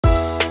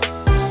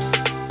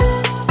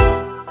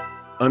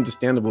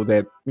understandable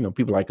that,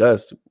 people like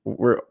us,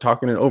 we're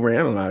talking and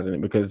overanalyzing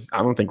it, because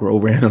I don't think we're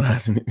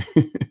overanalyzing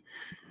it.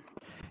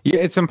 Yeah,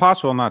 it's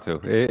impossible not to.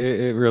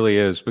 It really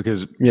is,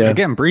 because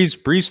again,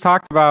 Breeze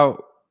talked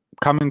about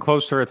coming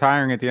close to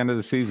retiring at the end of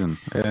the season,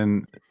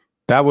 and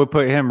that would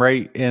put him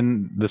right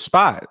in the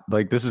spot.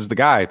 Like, this is the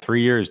guy,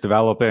 3 years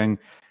developing.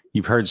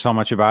 You've heard so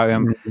much about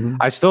him. Mm-hmm.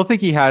 I still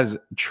think he has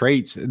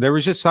traits.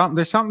 There's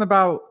something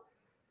about,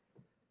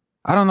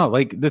 I don't know,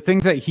 like the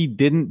things that he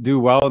didn't do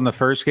well in the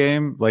first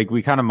game, like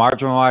we kind of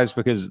marginalized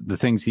because the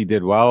things he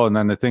did well, and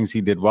then the things he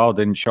did well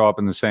didn't show up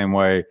in the same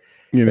way.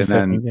 And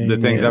then the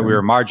things that we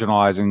were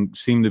marginalizing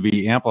seem to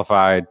be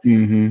amplified.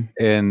 Mm-hmm.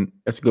 And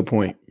that's a good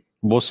point.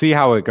 We'll see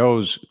how it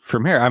goes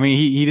from here. I mean,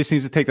 he just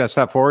needs to take that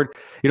step forward.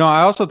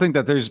 I also think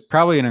that there's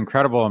probably an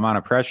incredible amount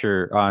of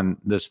pressure on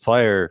this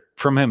player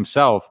from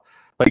himself.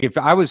 Like, if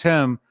I was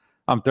him,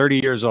 I'm 30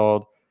 years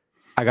old.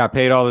 I got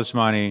paid all this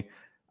money.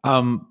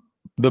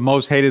 The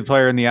most hated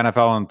player in the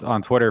NFL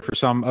on Twitter for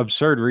some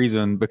absurd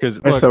reason, because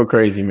that's so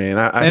crazy, man.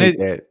 I hate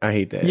that. I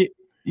hate that.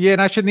 Yeah,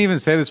 and I shouldn't even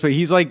say this, but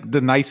he's like the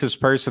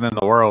nicest person in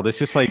the world. It's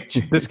just like,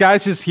 this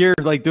guy's just here,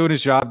 like, doing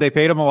his job. They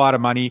paid him a lot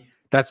of money.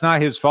 That's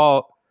not his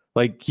fault.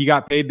 Like, he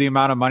got paid the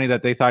amount of money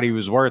that they thought he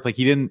was worth. Like,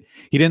 he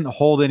didn't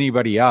hold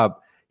anybody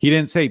up. He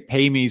didn't say,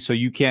 pay me so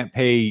you can't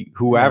pay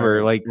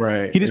whoever.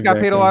 He just got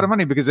paid a lot of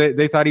money because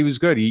they thought he was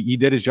good. He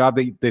did his job.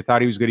 They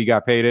thought he was good. He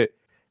got paid it.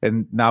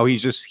 And now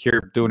he's just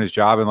here doing his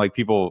job, and like,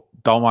 people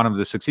don't want him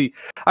to succeed.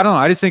 I don't know.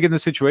 I just think in the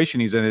situation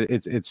he's in,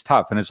 it's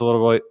tough, and it's a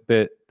little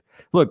bit.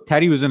 Look,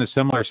 Teddy was in a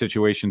similar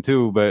situation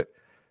too, but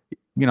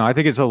I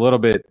think it's a little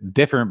bit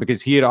different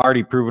because he had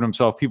already proven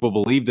himself. People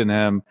believed in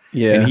him,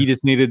 and he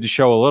just needed to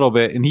show a little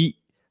bit. And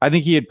I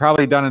think he had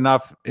probably done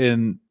enough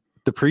in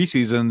the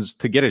preseasons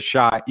to get a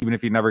shot, even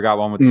if he never got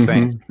one with the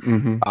Saints.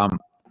 Mm-hmm.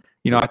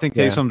 I think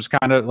Taysom's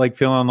kind of like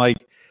feeling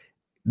like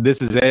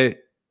this is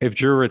it. If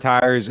Drew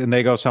retires and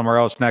they go somewhere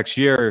else next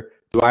year,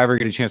 do I ever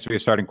get a chance to be a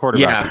starting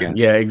quarterback again?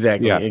 Yeah,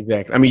 exactly. Yeah.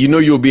 Exactly. I mean,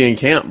 you'll be in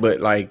camp,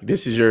 but like,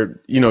 this is your,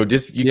 you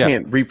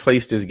can't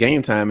replace this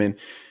game time. And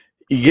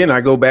again, I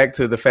go back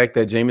to the fact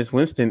that Jameis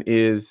Winston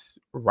is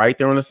right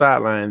there on the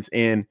sidelines.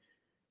 And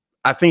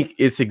I think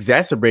it's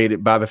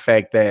exacerbated by the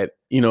fact that,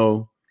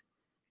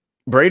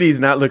 Brady's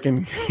not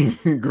looking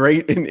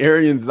great in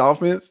Arians'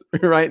 offense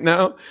right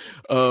now,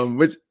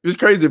 which is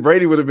crazy.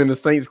 Brady would have been the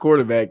Saints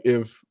quarterback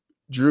if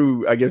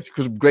Drew, I guess,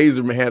 because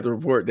Glazer had to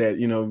report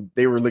that,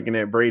 they were looking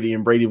at Brady,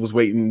 and Brady was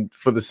waiting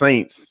for the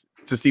Saints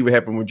to see what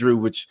happened with Drew,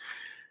 which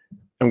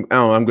I'm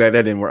glad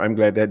that didn't work. I'm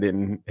glad that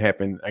didn't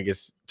happen. I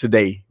guess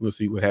today we'll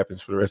see what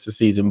happens for the rest of the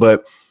season.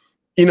 But,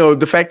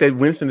 the fact that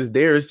Winston is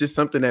there is just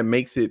something that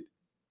makes it,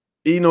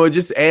 it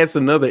just adds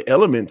another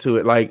element to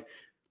it. Like,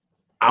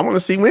 I want to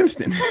see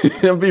Winston.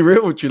 I'll be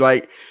real with you.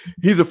 Like,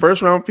 he's a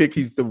first-round pick.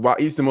 He's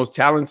the most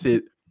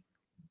talented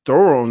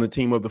thrower on the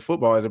team of the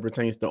football as it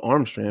pertains to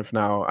arm strength.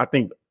 Now, I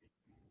think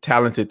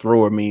talented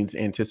thrower means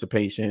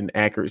anticipation,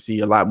 accuracy,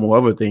 a lot more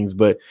other things,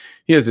 but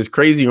he has this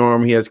crazy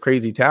arm. He has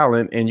crazy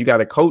talent, and you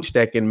got a coach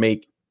that can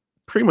make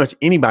pretty much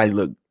anybody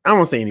look. I don't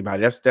want to say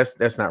anybody.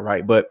 That's not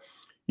right, but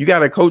you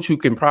got a coach who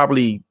can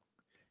probably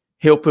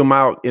help him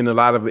out in a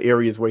lot of the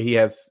areas where he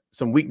has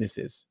some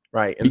weaknesses,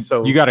 right? And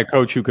so you got a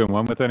coach who can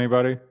win with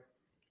anybody.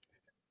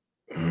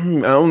 I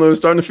don't know. It's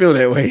starting to feel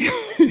that way.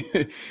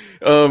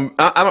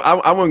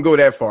 I wouldn't go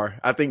that far.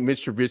 I think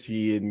Mitch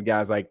Trubisky and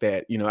guys like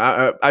that,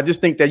 I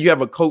just think that you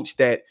have a coach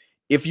that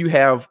if you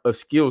have a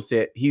skill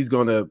set, he's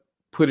going to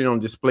put it on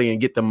display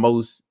and get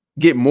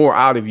more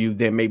out of you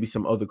than maybe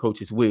some other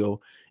coaches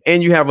will.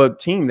 And you have a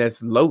team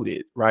that's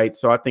loaded, right?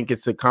 So I think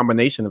it's a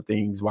combination of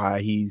things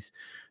why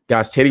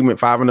Teddy went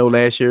 5-0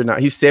 last year. Now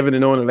he's 7-0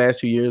 in the last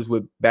 2 years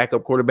with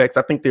backup quarterbacks.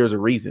 I think there's a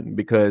reason,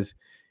 because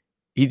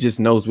he just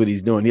knows what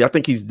he's doing. I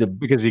think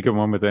because he can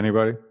win with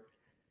anybody.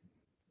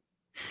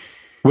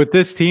 With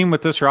this team,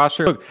 with this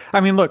roster,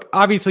 look,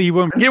 obviously you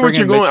wouldn't. I get what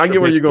you're going. I get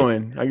where you're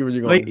going.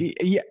 Like,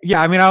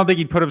 I mean, I don't think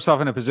he'd put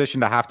himself in a position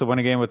to have to win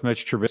a game with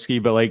Mitch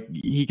Trubisky, but like,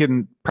 he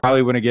can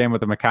probably win a game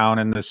with a McCown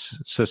in this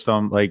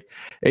system. Like,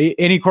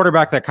 any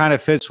quarterback that kind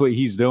of fits what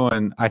he's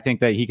doing, I think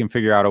that he can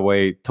figure out a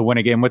way to win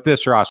a game with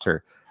this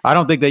roster. I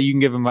don't think that you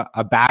can give him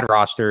a bad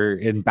roster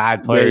and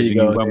bad players and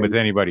you win with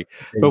anybody.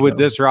 But with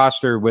this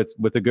roster,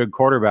 with a good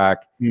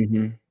quarterback,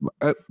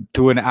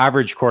 to an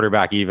average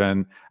quarterback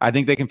even, I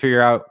think they can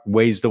figure out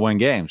ways to win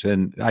games.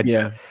 And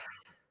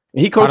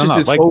he coaches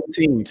his whole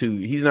team too.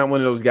 He's not one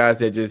of those guys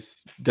that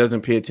just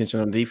doesn't pay attention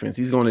on defense.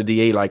 He's going to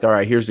DA like, all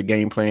right, here's the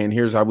game plan.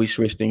 Here's how we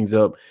switch things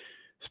up.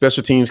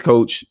 Special teams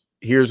coach,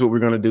 here's what we're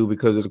going to do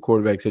because of the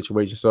quarterback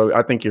situation. So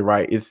I think you're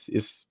right.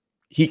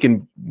 He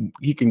can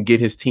get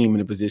his team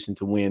in a position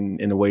to win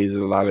in the ways that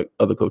a lot of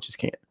other coaches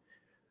can't.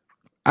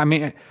 I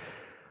mean,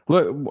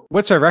 look,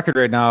 what's their record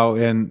right now?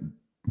 And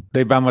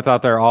they've been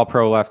without their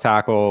all-pro left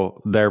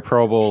tackle, their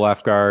Pro Bowl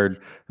left guard,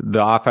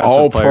 the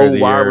offensive player of the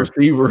wide year,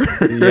 receiver.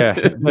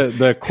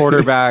 the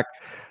quarterback,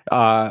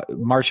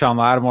 Marshawn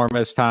Lattimore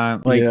missed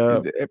time. Like,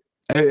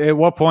 At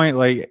what point,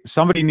 like,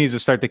 somebody needs to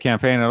start the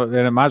campaign, and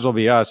it might as well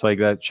be us. Like,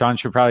 that Sean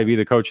should probably be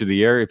the coach of the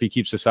year if he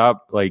keeps this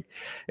up. Like,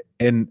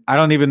 and I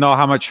don't even know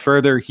how much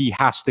further he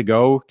has to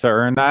go to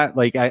earn that.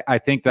 Like, I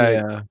think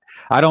that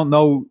I don't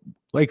know.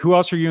 Like, who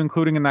else are you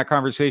including in that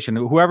conversation?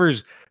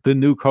 Whoever's the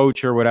new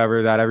coach or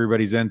whatever that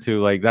everybody's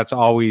into, like, that's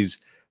always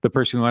the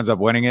person who ends up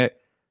winning it.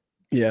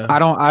 Yeah,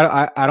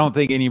 I don't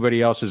think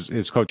anybody else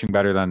is coaching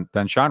better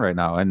than Sean right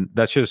now, and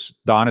that's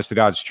just the honest to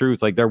God's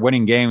truth. Like, they're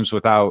winning games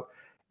without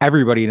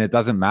everybody, and it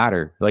doesn't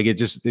matter. Like, it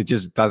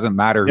just doesn't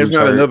matter. There's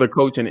not another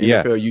coach in the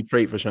NFL you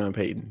trade for Sean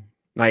Payton.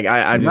 Like,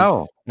 I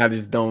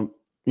just don't,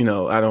 you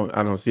know, I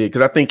don't see it,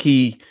 because I think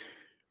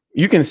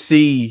you can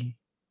see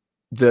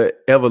the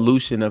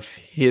evolution of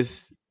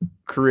his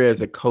career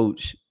as a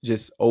coach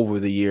just over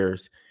the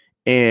years,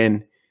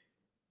 and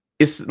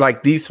it's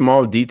like these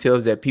small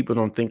details that people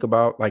don't think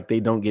about, like, they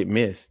don't get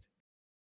missed.